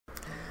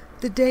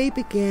The day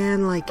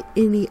began like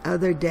any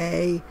other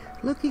day,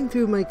 looking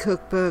through my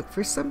cookbook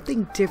for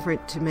something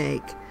different to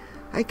make.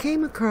 I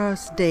came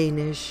across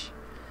Danish,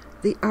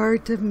 the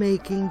art of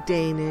making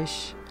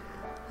Danish.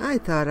 I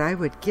thought I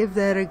would give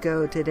that a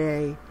go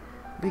today,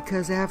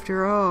 because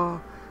after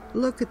all,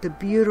 look at the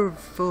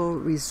beautiful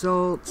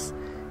results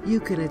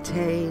you can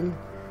attain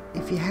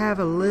if you have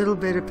a little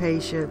bit of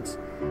patience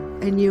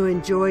and you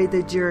enjoy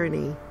the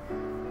journey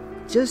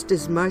just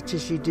as much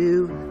as you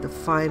do the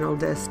final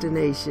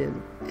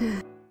destination.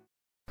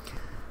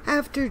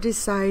 After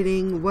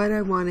deciding what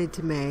I wanted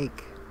to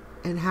make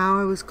and how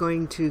I was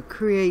going to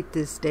create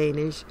this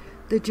Danish,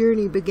 the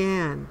journey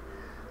began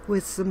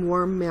with some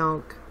warm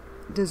milk,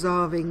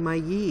 dissolving my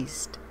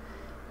yeast,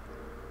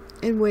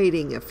 and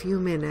waiting a few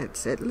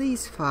minutes, at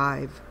least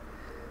 5,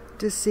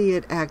 to see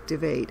it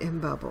activate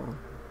and bubble.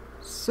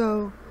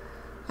 So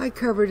I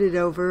covered it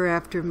over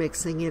after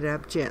mixing it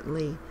up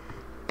gently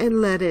and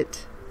let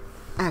it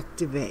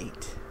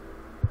activate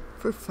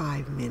for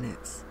 5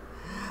 minutes.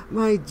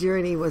 My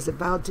journey was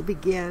about to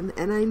begin,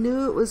 and I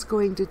knew it was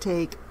going to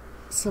take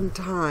some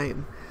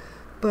time,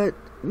 but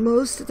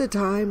most of the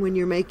time when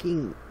you're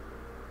making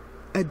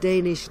a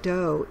Danish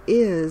dough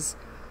is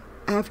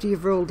after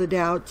you've rolled it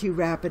out, you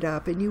wrap it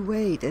up and you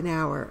wait an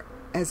hour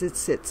as it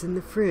sits in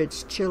the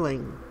fridge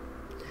chilling.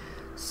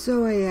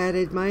 So I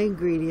added my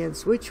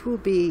ingredients, which will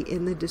be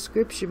in the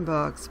description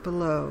box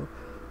below,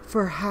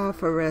 for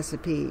half a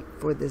recipe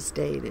for this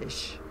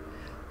Danish.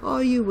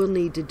 All you will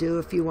need to do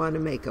if you want to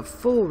make a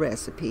full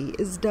recipe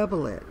is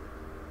double it.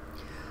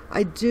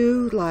 I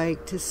do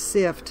like to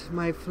sift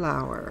my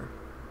flour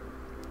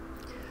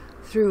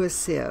through a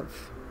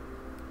sieve.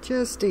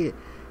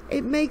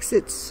 It makes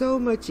it so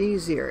much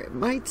easier. It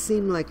might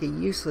seem like a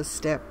useless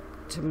step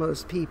to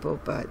most people,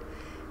 but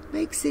it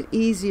makes it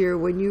easier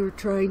when you're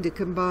trying to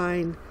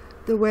combine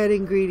the wet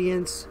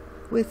ingredients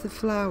with the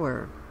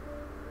flour.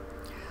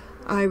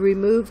 I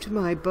removed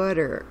my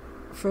butter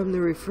from the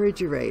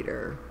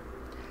refrigerator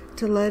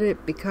to let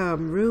it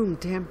become room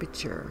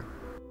temperature.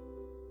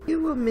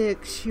 You will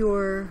mix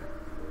your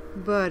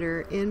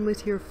butter in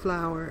with your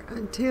flour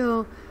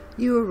until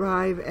you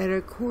arrive at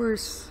a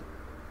coarse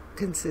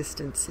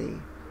consistency.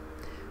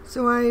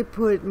 So I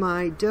put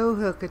my dough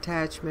hook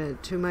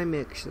attachment to my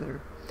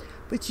mixer.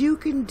 But you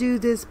can do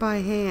this by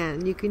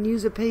hand. You can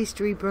use a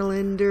pastry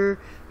blender,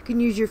 you can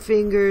use your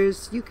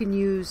fingers, you can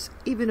use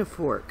even a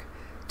fork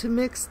to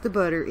mix the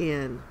butter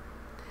in.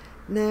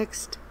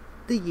 Next,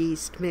 the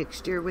yeast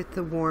mixture with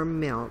the warm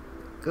milk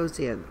goes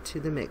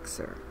into the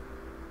mixer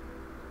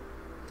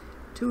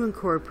to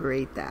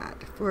incorporate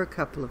that for a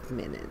couple of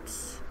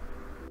minutes.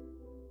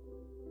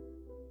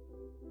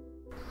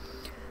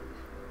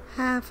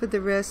 Half of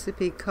the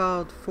recipe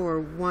called for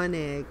 1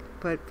 egg,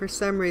 but for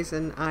some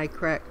reason I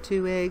cracked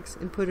 2 eggs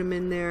and put them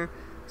in there,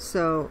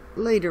 so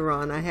later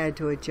on I had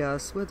to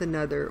adjust with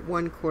another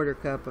 1/4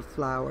 cup of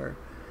flour.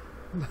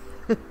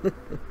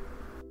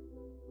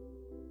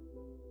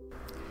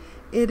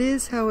 It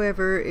is,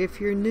 however, if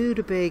you're new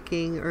to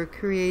baking or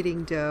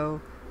creating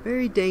dough,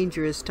 very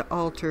dangerous to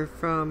alter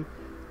from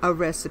a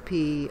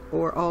recipe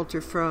or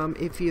alter from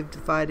if you've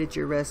divided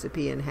your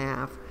recipe in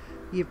half.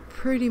 You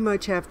pretty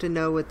much have to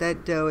know what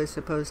that dough is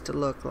supposed to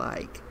look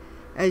like.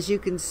 As you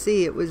can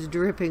see, it was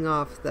dripping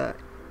off the...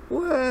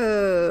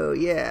 Whoa,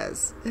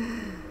 yes.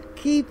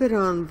 Keep it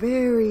on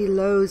very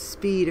low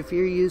speed if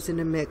you're using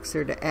a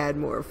mixer to add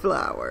more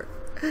flour.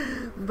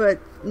 But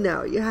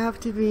no, you have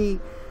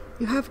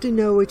to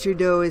know what your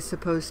dough is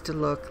supposed to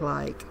look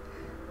like.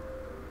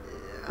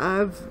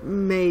 I've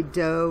made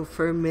dough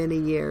for many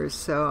years,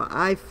 so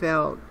I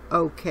felt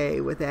okay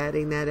with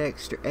adding that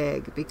extra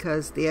egg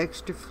because the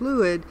extra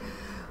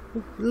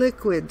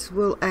liquids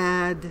will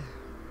add,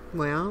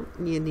 well,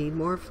 you need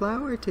more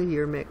flour to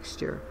your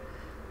mixture.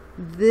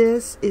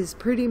 This is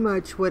pretty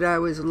much what I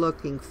was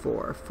looking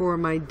for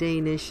my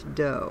Danish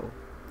dough,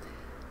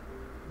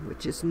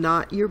 which is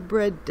not your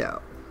bread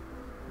dough,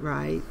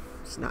 right?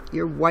 It's not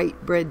your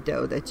white bread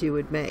dough that you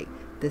would make.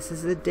 This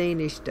is a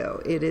Danish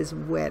dough. It is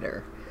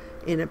wetter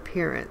in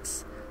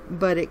appearance,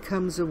 but it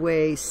comes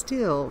away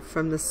still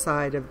from the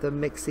side of the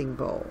mixing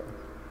bowl.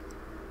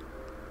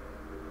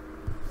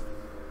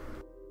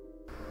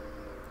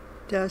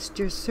 Dust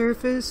your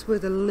surface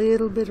with a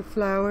little bit of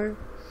flour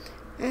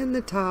and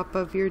the top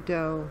of your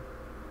dough,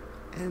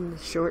 and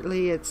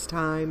shortly it's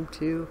time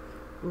to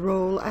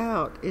roll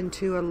out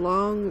into a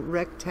long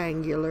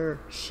rectangular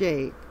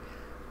shape.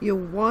 You'll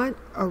want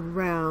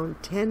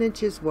around 10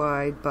 inches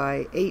wide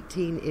by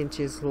 18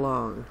 inches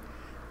long.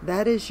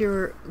 That is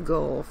your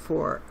goal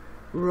for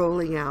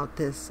rolling out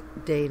this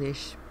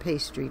Danish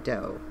pastry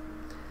dough.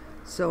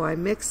 So I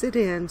mix it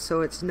in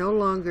so it's no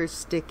longer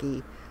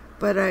sticky,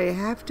 but I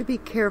have to be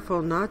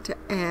careful not to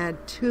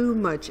add too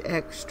much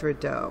extra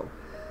dough.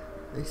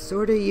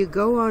 You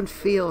go on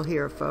feel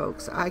here,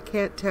 folks. I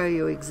can't tell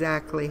you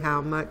exactly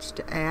how much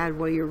to add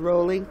while you're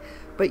rolling,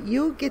 but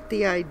you'll get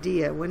the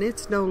idea when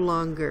it's no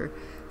longer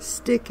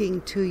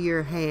sticking to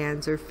your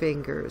hands or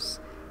fingers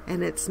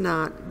and it's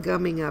not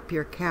gumming up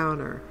your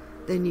counter,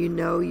 then you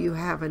know you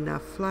have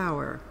enough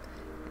flour.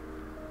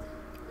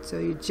 So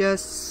you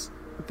just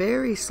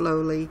very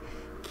slowly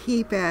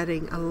keep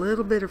adding a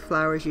little bit of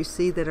flour, as you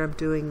see that I'm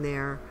doing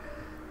there,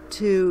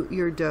 to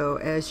your dough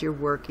as you're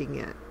working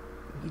it.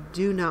 You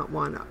do not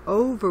want to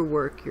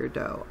overwork your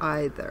dough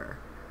either.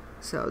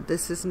 So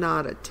this is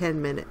not a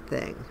 10-minute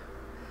thing.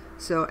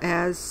 So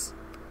as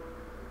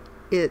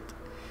it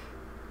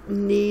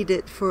knead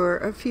it for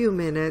a few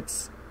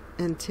minutes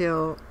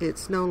until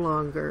it's no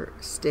longer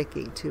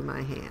sticking to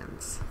my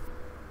hands.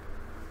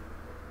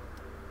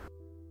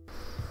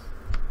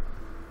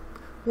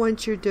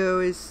 Once your dough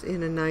is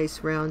in a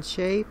nice round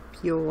shape,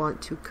 you'll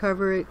want to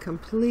cover it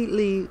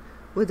completely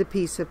with a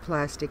piece of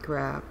plastic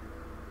wrap.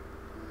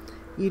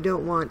 You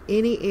don't want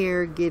any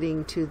air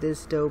getting to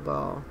this dough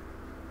ball.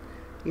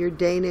 Your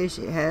Danish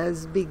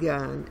has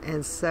begun,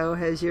 and so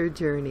has your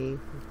journey.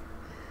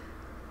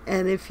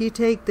 And if you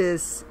take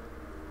this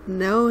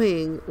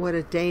knowing what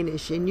a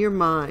Danish in your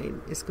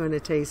mind is going to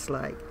taste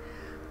like,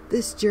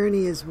 this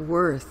journey is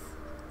worth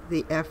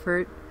the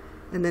effort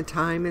and the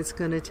time it's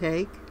going to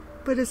take.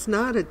 But it's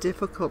not a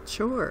difficult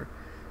chore.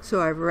 So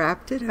I've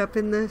wrapped it up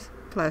in the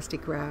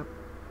plastic wrap.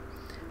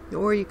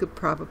 Or you could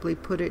probably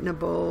put it in a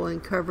bowl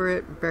and cover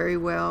it very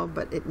well,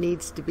 but it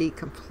needs to be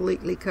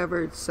completely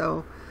covered.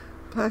 So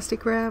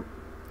plastic wrap,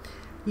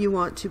 you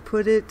want to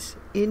put it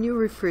in your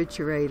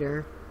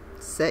refrigerator,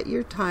 set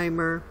your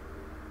timer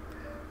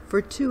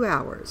for 2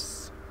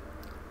 hours.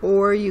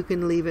 Or you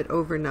can leave it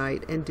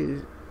overnight and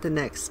do the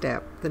next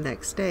step the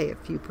next day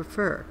if you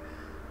prefer.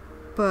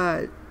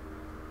 But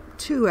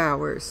 2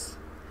 hours.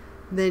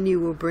 Then you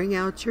will bring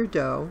out your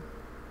dough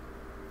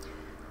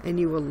and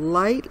you will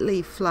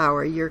lightly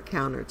flour your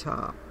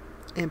countertop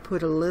and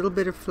put a little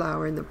bit of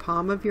flour in the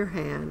palm of your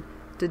hand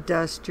to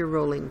dust your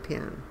rolling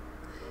pin.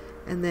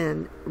 And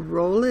then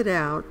roll it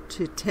out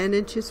to 10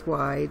 inches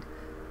wide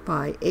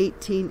by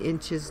 18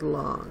 inches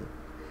long.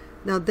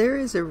 Now there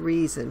is a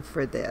reason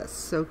for this.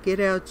 So get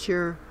out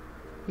your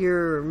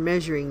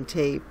measuring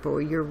tape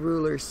or your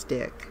ruler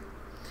stick.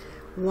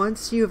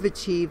 Once you have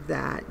achieved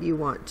that, you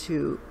want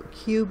to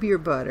cube your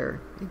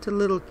butter into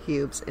little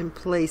cubes and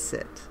place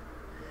it,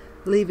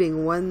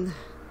 leaving 1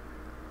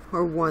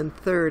 or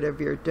 1/3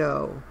 of your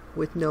dough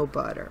with no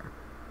butter.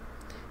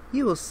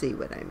 You will see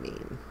what I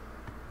mean.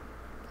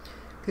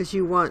 Because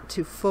you want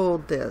to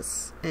fold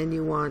this and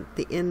you want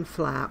the end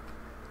flap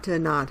to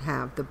not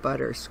have the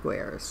butter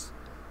squares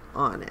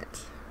on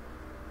it.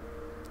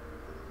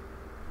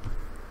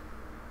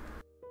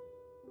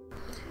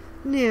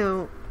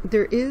 Now,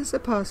 there is a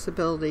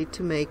possibility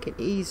to make an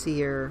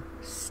easier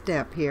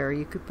step here.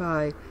 You could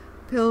buy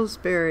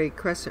Pillsbury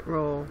crescent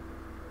roll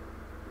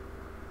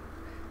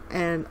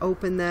and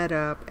open that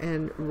up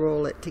and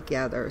roll it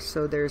together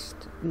so there's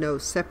no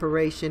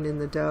separation in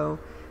the dough,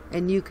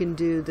 and you can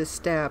do the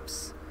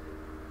steps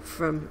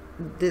from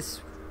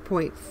this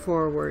point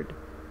forward.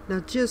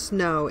 Now just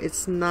know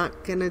it's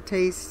not going to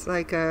taste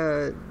like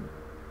a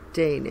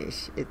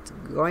Danish. It's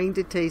going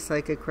to taste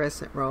like a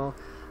crescent roll.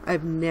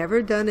 I've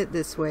never done it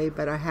this way,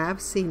 but I have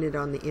seen it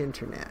on the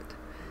internet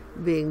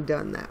being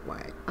done that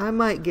way. I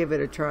might give it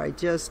a try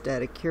just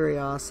out of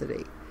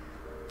curiosity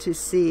to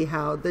see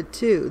how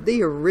the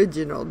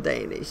original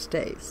Danish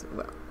taste.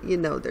 Well, you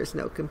know there's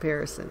no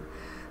comparison.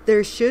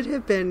 There should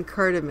have been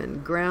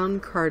cardamon,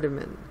 ground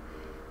cardamon,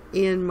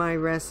 in my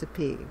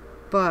recipe,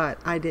 but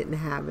I didn't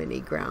have any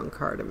ground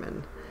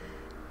cardamon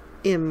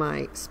in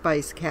my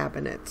spice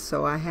cabinet,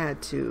 so I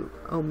had to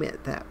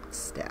omit that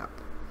step.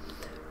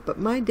 But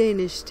my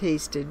Danish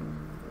tasted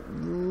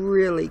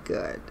really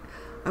good.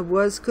 I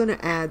was going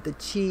to add the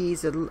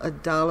cheese, a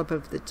dollop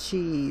of the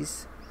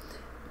cheese,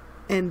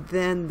 and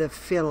then the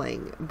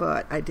filling,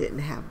 but I didn't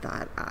have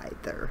that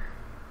either.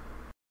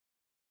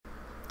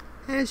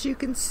 As you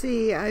can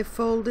see, I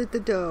folded the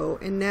dough,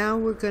 and now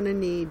we're going to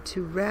need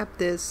to wrap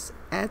this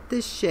at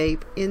this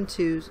shape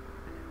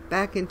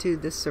back into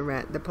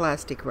the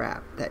plastic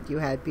wrap that you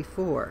had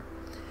before.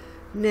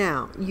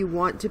 Now, you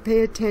want to pay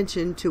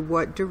attention to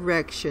what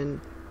direction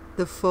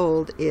the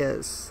fold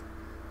is.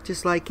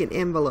 Just like an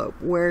envelope,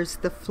 where's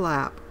the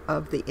flap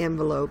of the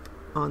envelope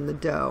on the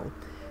dough?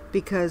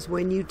 Because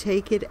when you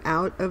take it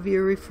out of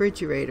your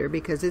refrigerator,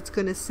 because it's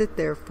going to sit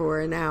there for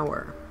an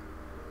hour,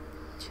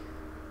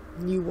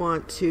 you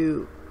want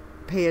to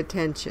pay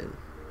attention.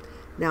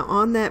 Now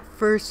on that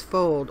first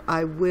fold,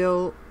 I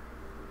will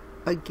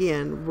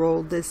again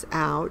roll this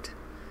out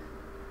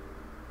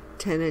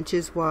 10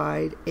 inches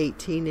wide,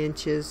 18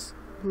 inches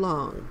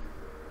long.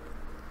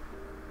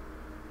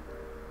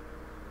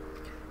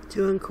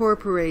 To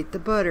incorporate the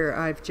butter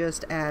I've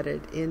just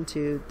added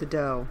into the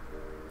dough.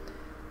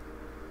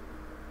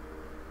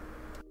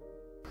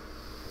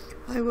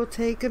 I will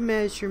take a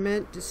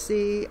measurement to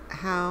see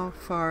how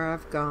far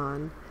I've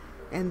gone,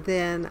 and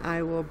then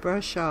I will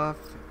brush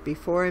off,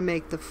 before I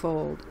make the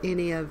fold,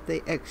 any of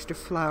the extra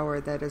flour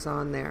that is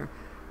on there.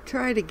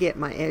 Try to get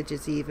my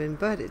edges even,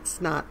 but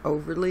it's not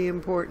overly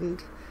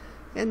important,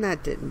 and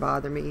that didn't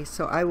bother me.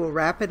 So I will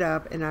wrap it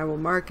up and I will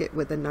mark it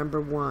with a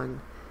number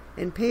 1.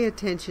 And pay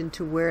attention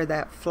to where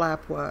that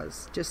flap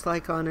was, just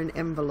like on an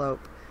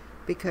envelope,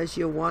 because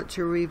you'll want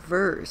to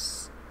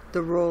reverse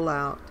the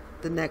rollout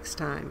the next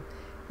time.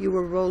 You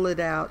will roll it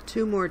out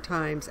 2 more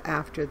times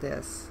after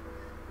this.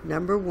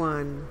 Number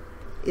 1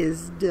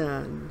 is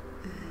done.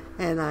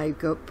 And I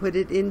put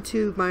it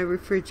into my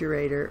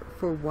refrigerator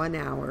for 1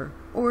 hour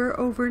or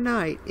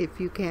overnight if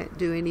you can't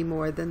do any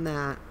more than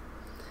that.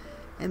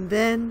 And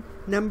then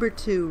number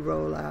 2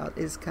 rollout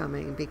is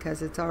coming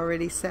because it's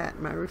already sat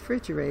in my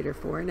refrigerator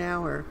for 1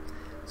 hour.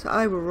 So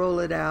I will roll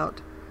it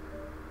out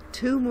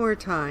 2 more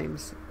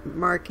times,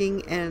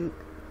 marking and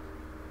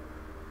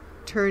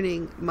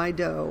turning my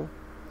dough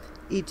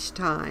each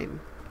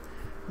time.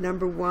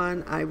 Number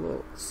 1, I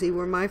will see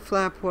where my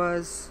flap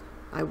was.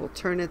 I will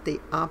turn it the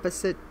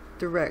opposite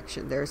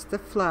direction. There's the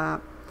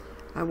flap.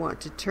 I want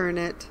to turn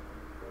it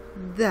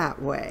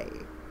that way.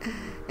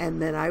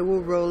 And then I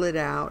will roll it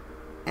out,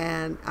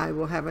 and I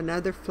will have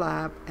another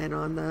flap, and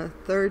on the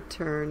 3rd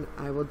turn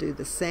I will do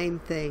the same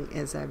thing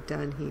as I've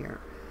done here.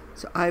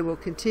 So I will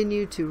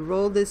continue to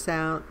roll this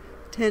out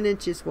 10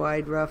 inches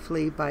wide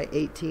roughly by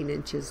 18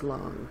 inches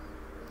long.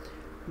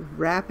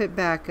 Wrap it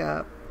back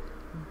up.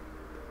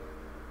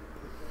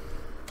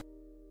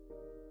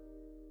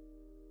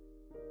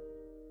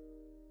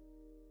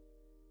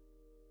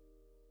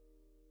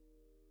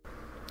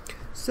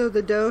 So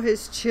the dough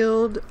has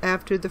chilled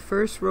after the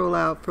first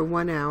rollout for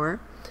 1 hour.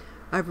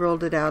 I've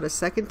rolled it out a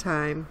second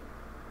time,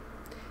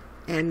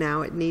 and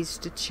now it needs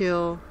to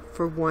chill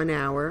for 1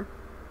 hour.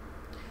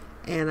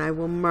 And I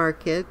will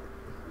mark it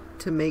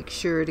to make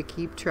sure to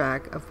keep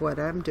track of what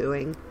I'm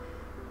doing.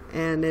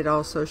 And it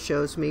also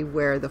shows me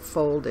where the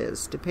fold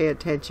is to pay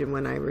attention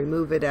when I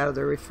remove it out of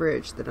the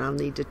fridge, that I'll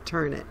need to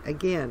turn it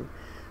again.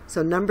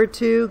 So number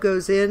 2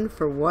 goes in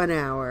for 1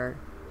 hour.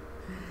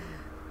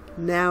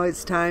 Now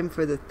it's time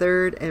for the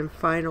 3rd and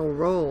final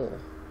roll.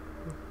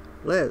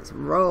 Let's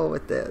roll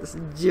with this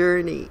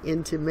journey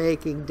into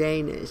making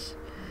Danish.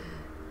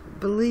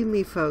 Believe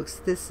me, folks,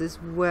 this is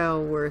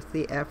well worth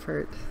the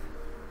effort.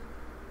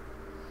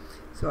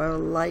 So I will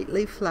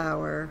lightly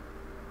flour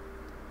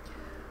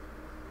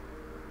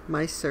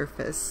my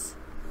surface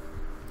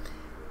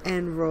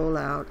and roll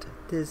out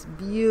this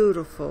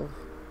beautiful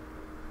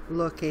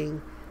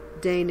looking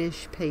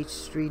Danish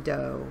pastry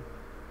dough.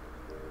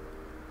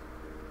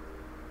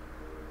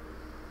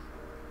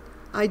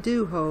 I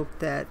do hope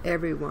that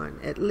everyone,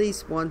 at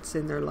least once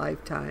in their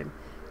lifetime,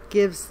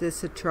 gives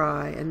this a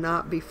try and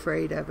not be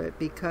afraid of it,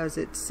 because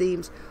it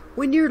seems,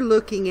 when you're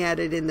looking at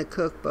it in the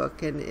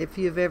cookbook, and if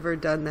you've ever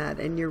done that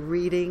and you're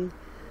reading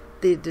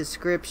the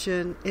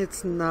description,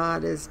 it's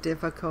not as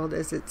difficult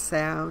as it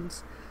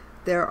sounds.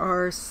 There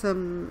are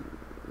some,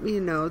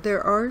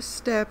 there are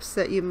steps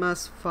that you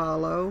must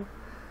follow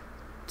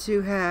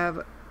to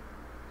have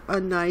a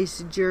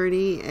nice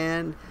journey,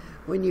 and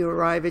when you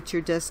arrive at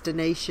your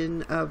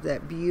destination of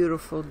that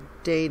beautiful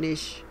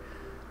Danish,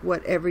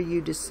 whatever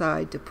you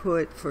decide to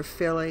put for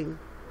filling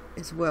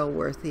is well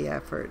worth the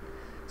effort.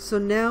 So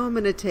now I'm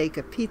going to take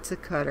a pizza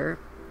cutter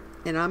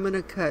and I'm going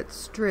to cut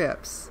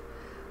strips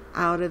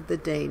out of the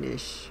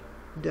Danish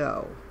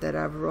dough that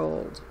I've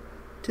rolled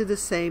to the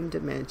same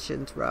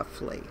dimensions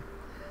roughly.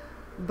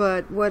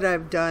 But what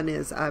I've done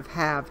is I've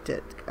halved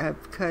it.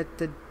 I've cut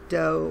the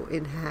dough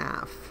in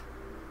half.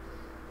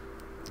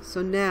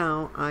 So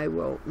now I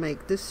will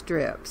make the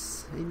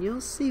strips, and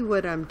you'll see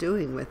what I'm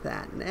doing with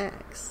that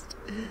next.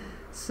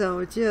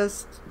 So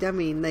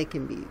they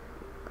can be,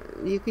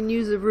 you can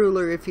use a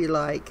ruler if you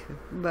like,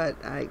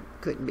 but I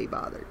couldn't be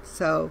bothered.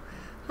 So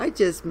I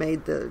just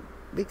made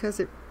because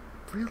it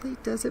really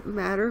doesn't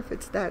matter if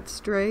it's that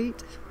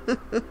straight.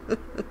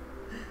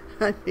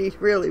 I mean,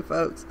 really,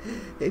 folks,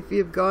 if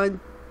you've gone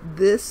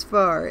this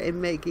far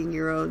in making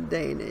your own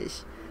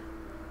Danish,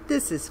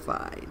 this is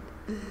fine.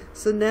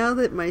 So now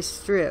that my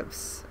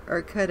strips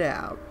are cut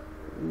out,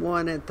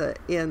 one at the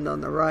end on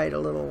the right a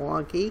little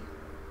wonky,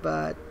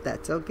 but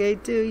that's okay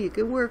too. You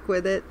can work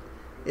with it.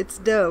 It's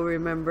dough,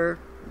 remember.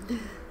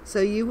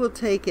 So you will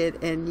take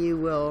it and you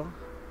will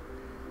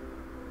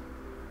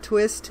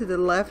twist to the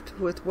left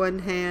with one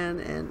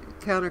hand and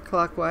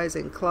counterclockwise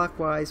and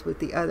clockwise with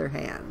the other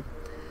hand.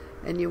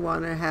 And you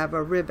want to have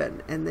a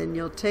ribbon, and then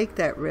you'll take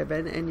that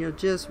ribbon and you'll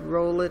just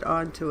roll it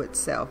onto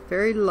itself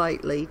very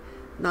lightly,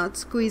 not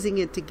squeezing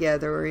it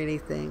together or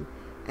anything.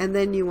 And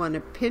then you want to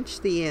pinch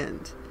the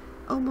end,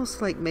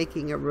 almost like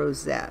making a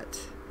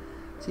rosette.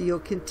 So you'll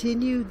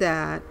continue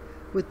that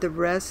with the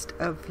rest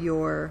of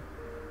your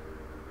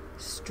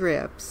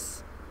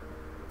strips,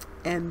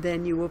 and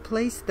then you will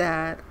place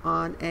that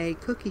on a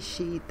cookie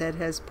sheet that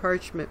has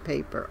parchment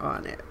paper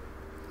on it.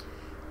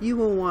 You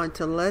will want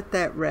to let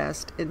that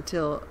rest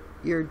until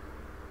your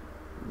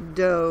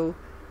dough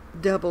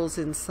doubles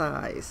in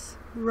size.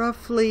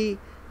 Roughly,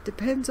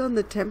 depends on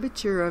the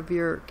temperature of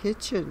your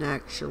kitchen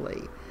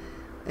actually.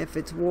 If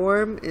it's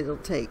warm, it'll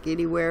take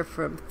anywhere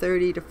from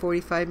 30 to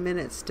 45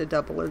 minutes to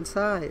double in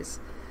size.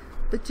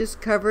 But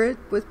just cover it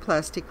with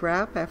plastic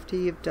wrap after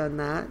you've done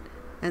that,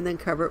 and then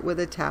cover it with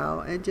a towel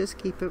and just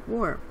keep it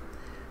warm.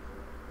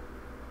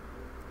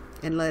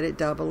 And let it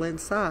double in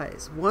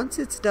size. Once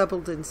it's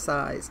doubled in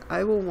size,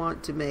 I will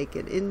want to make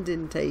an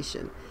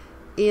indentation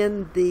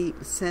in the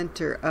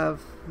center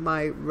of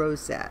my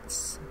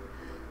rosettes.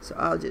 So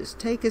I'll just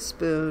take a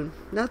spoon,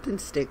 nothing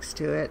sticks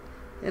to it,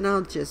 and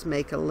I'll just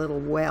make a little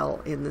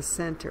well in the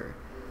center,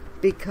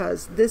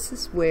 because this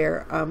is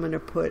where I'm going to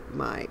put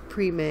my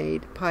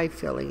pre-made pie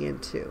filling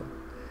into.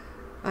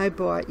 I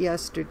bought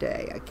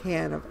yesterday a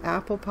can of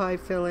apple pie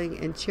filling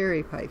and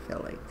cherry pie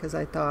filling because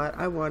I thought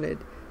I wanted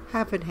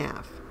half and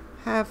half.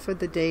 Half of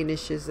the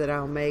Danishes that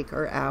I'll make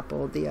are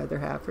apple, the other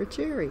half are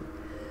cherry.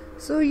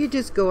 So you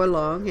just go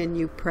along and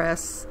you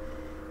press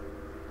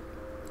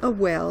a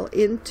well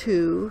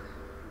into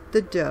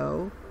the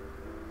dough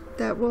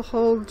that will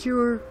hold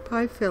your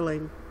pie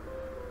filling.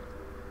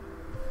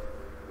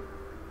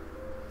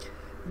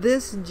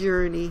 This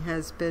journey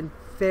has been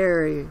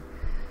very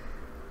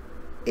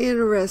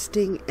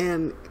interesting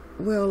and,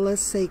 well,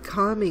 let's say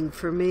calming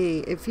for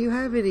me. If you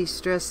have any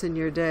stress in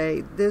your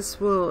day, this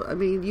will,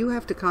 you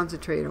have to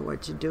concentrate on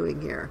what you're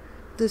doing here.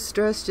 The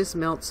stress just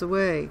melts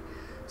away.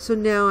 So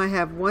now I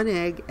have 1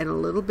 egg and a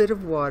little bit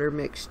of water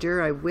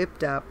mixture I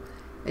whipped up,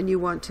 and you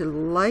want to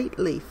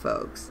lightly,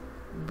 folks,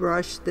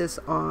 brush this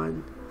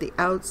on the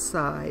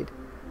outside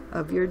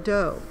of your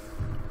dough,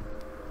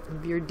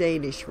 of your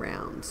Danish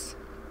rounds.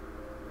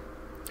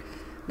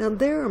 Now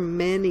there are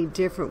many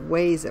different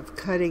ways of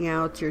cutting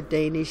out your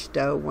Danish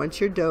dough once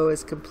your dough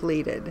is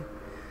completed.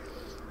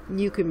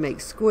 You can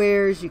make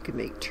squares, you can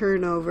make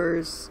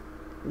turnovers,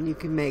 and you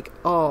can make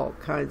all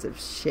kinds of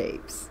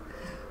shapes.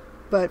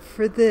 But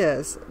for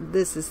this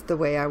is the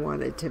way I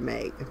wanted to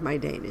make my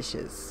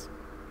Danishes.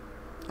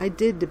 I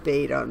did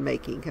debate on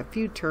making a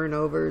few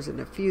turnovers and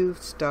a few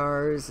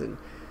stars, and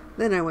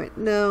then I went,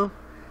 no,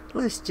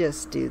 let's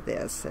just do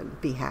this and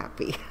be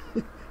happy.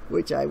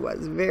 Which I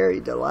was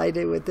very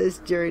delighted with this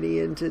journey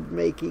into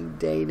making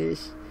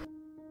Danish.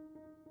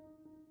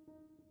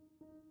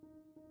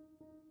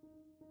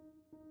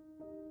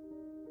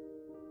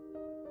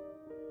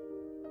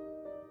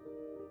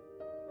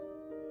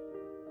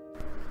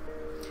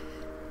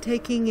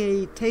 Taking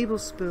a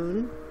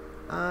tablespoon,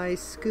 I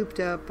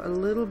scooped up a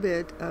little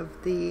bit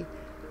of the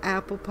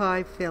apple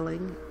pie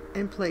filling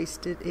and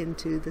placed it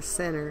into the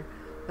center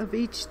of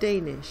each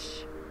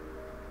Danish.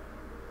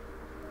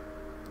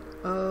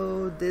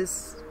 Oh,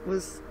 this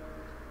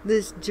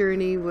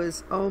journey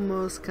was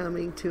almost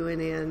coming to an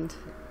end,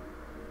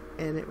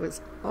 and it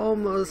was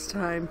almost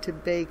time to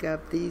bake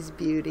up these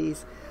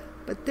beauties.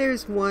 But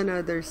there's one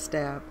other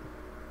step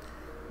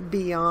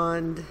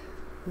beyond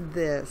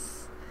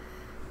this,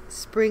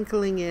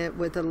 sprinkling it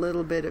with a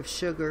little bit of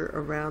sugar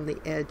around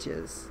the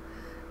edges.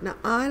 Now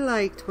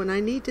when I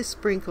need to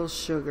sprinkle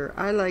sugar,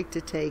 I like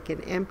to take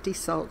an empty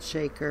salt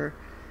shaker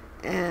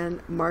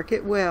and mark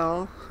it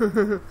well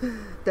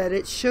that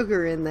it's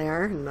sugar in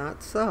there,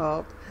 not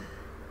salt.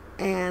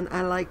 And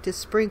I like to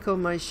sprinkle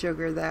my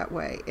sugar that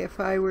way. If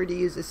I were to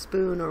use a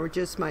spoon or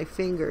just my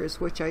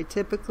fingers, which I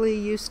typically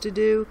used to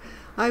do,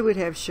 I would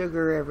have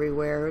sugar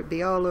everywhere. It would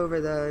be all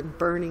over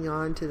burning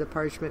onto the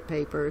parchment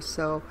paper.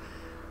 So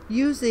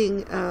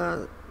using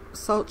a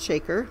salt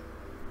shaker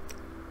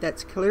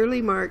that's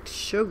clearly marked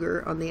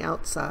sugar on the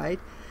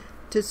outside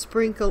to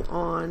sprinkle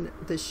on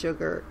the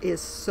sugar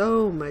is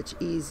so much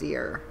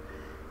easier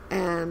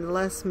and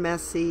less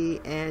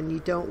messy, and you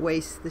don't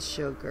waste the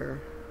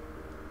sugar.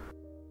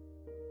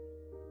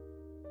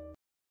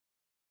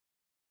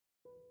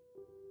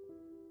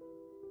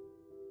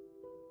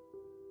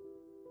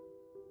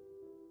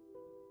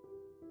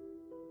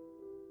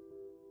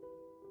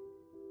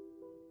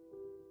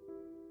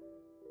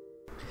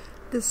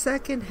 The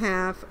second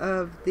half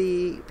of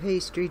the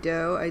pastry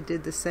dough I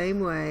did the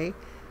same way,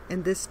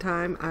 and this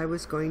time I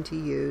was going to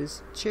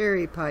use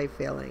cherry pie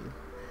filling.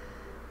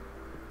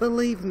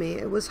 Believe me,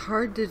 it was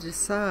hard to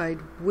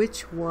decide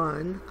which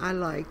one I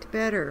liked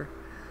better,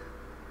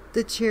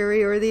 the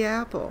cherry or the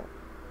apple.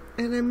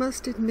 And I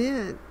must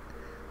admit,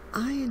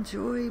 I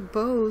enjoy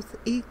both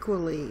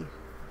equally.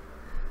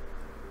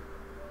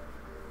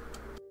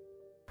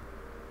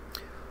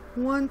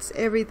 Once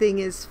everything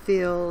is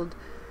filled,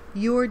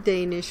 your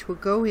Danish will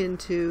go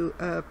into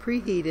a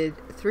preheated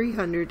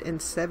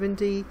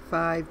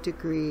 375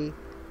 degree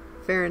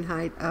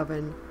Fahrenheit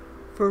oven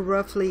for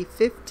roughly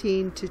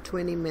 15 to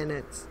 20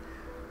 minutes.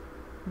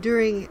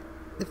 During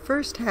the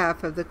first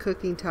half of the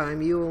cooking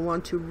time, you will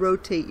want to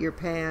rotate your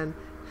pan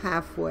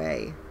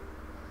halfway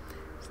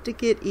to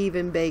get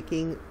even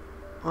baking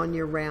on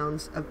your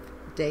rounds of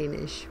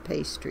Danish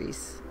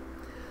pastries.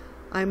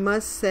 I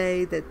must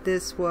say that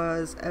this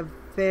was a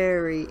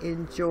very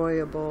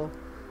enjoyable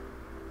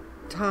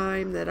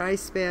time that I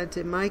spent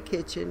in my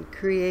kitchen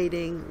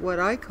creating what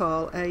I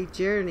call a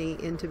journey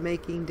into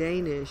making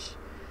Danish,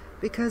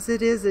 because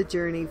it is a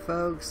journey,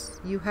 folks.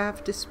 You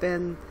have to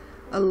spend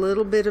a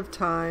little bit of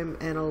time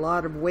and a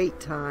lot of wait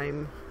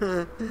time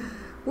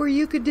where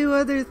you could do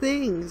other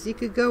things. You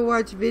could go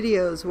watch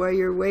videos while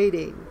you're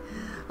waiting.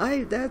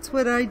 That's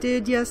what I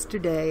did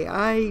yesterday.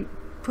 I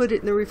put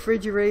it in the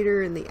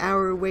refrigerator, and the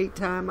hour wait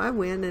time, I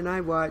went and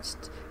I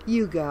watched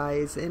you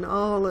guys in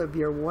all of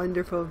your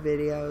wonderful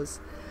videos.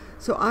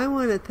 So I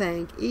want to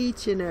thank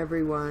each and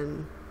every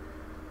one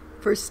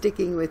for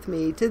sticking with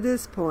me to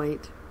this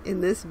point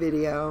in this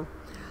video.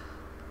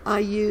 I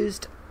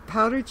used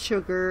powdered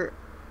sugar,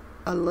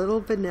 a little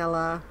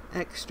vanilla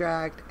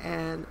extract,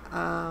 and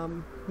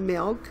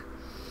milk,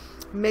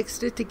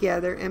 mixed it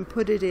together and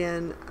put it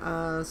in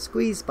a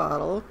squeeze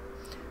bottle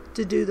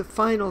to do the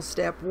final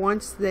step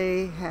once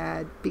they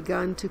had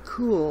begun to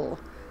cool.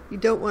 You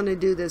don't want to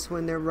do this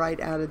when they're right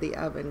out of the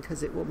oven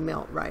because it will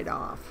melt right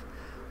off.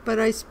 But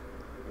I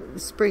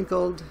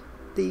sprinkled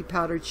the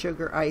powdered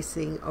sugar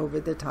icing over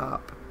the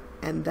top,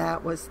 and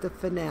that was the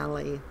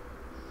finale.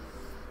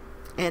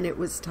 And it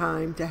was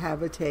time to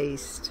have a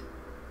taste.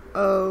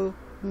 Oh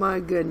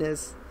my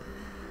goodness.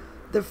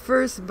 The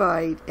first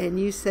bite, and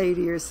you say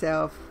to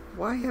yourself,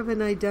 why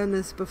haven't I done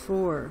this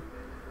before?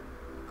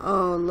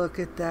 Oh, look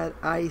at that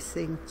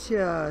icing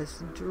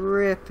just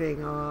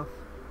dripping off.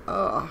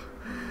 Oh,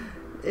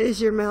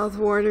 is your mouth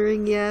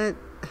watering yet?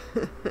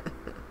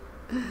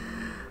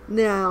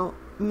 Now,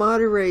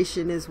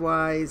 moderation is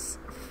wise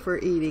for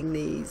eating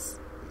these.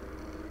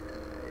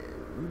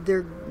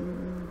 They're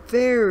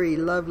very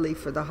lovely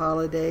for the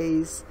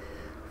holidays,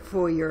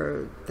 for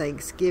your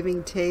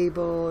Thanksgiving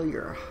table,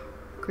 your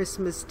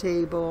Christmas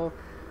table,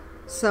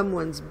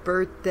 someone's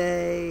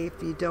birthday.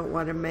 If you don't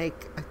want to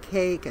make a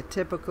cake, a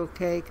typical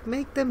cake,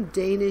 make them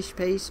Danish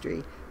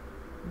pastry.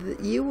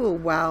 You will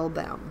wow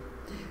them.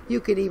 You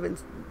can even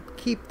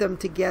keep them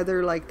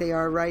together like they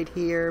are right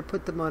here,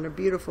 put them on a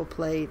beautiful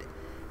plate,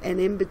 and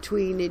in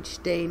between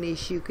each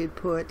Danish you could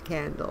put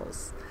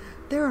candles.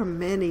 There are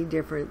many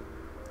different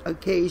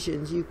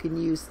occasions you can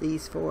use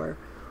these for.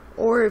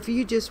 Or if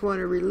you just want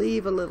to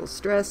relieve a little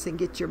stress and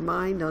get your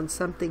mind on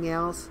something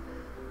else,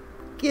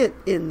 get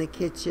in the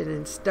kitchen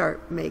and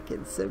start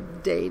making some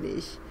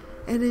Danish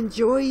and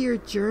enjoy your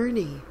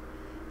journey.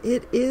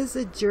 It is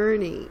a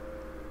journey.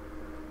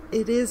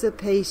 It is a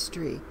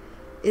pastry.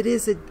 It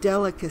is a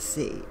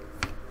delicacy.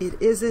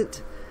 It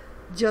isn't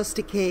just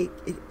a cake.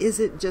 It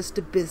isn't just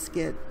a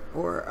biscuit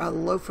or a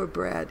loaf of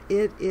bread.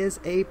 It is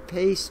a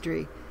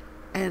pastry.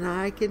 And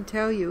I can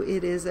tell you,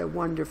 it is a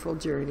wonderful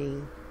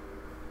journey.